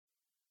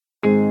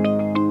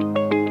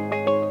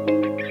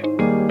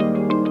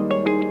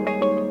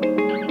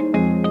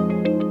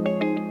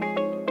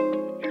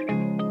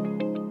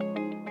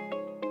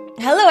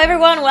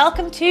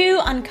welcome to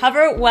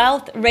Uncover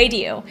Wealth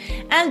Radio.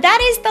 And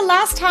that is the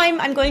last time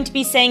I'm going to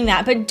be saying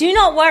that, but do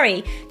not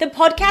worry. The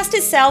podcast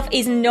itself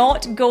is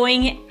not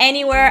going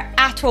anywhere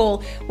at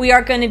all. We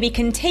are going to be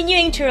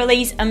continuing to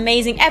release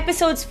amazing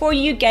episodes for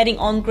you, getting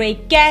on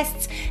great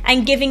guests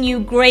and giving you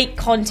great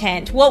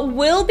content. What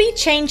will be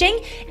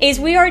changing is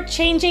we are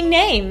changing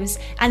names,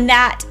 and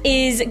that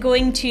is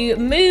going to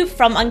move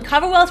from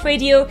Uncover Wealth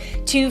Radio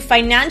to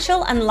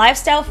Financial and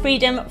Lifestyle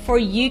Freedom for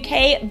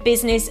UK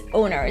business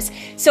owners.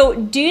 So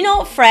do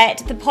not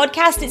fret, the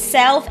podcast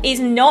itself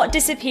is not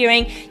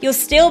disappearing. You'll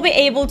still be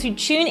able to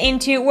tune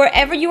into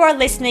wherever you are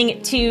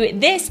listening to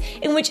this,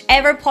 in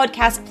whichever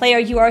podcast player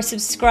you are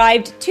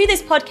subscribed to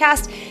this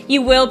podcast,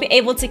 you will be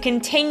able to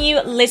continue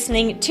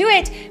listening to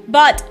it,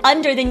 but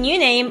under the new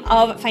name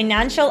of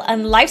Financial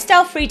and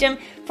Lifestyle Freedom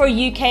for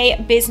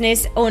UK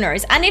business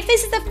owners. And if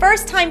this is the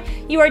first time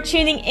you are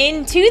tuning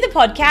into the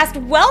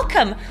podcast,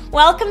 welcome.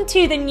 Welcome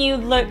to the new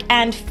look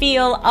and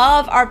feel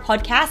of our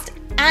podcast.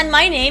 And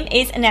my name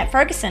is Annette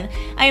Ferguson.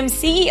 I am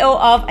CEO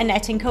of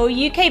Annette & Co,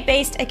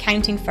 UK-based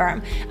accounting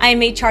firm. I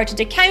am a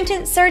chartered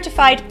accountant,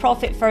 certified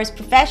profit first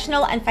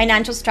professional and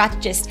financial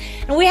strategist.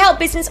 And we help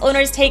business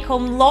owners take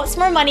home lots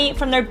more money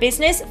from their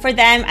business for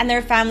them and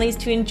their families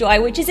to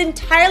enjoy, which is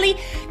entirely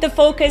the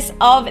focus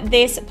of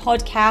this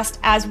podcast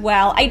as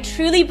well. I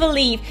truly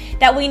believe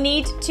that we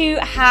need to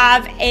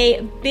have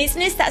a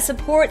business that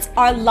supports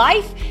our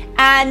life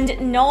and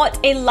not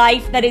a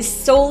life that is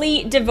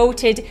solely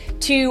devoted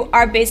to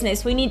our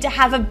business. We need to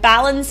have a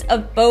balance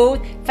of both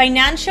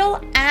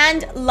financial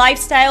and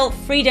lifestyle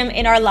freedom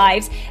in our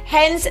lives,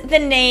 hence the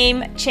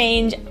name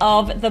change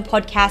of the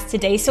podcast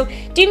today. So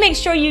do make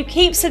sure you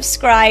keep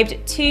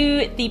subscribed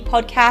to the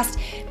podcast,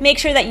 make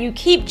sure that you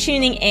keep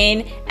tuning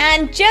in,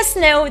 and just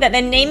know that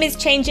the name is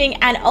changing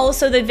and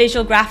also the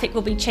visual graphic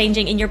will be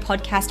changing in your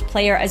podcast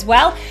player as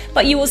well,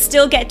 but you will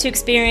still get to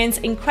experience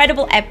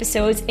incredible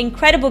episodes,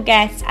 incredible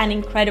guests, and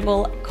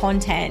incredible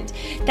content.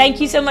 Thank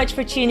you so much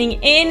for tuning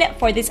in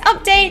for this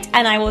update,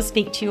 and I will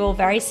speak to you all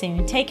very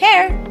soon. Take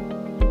care.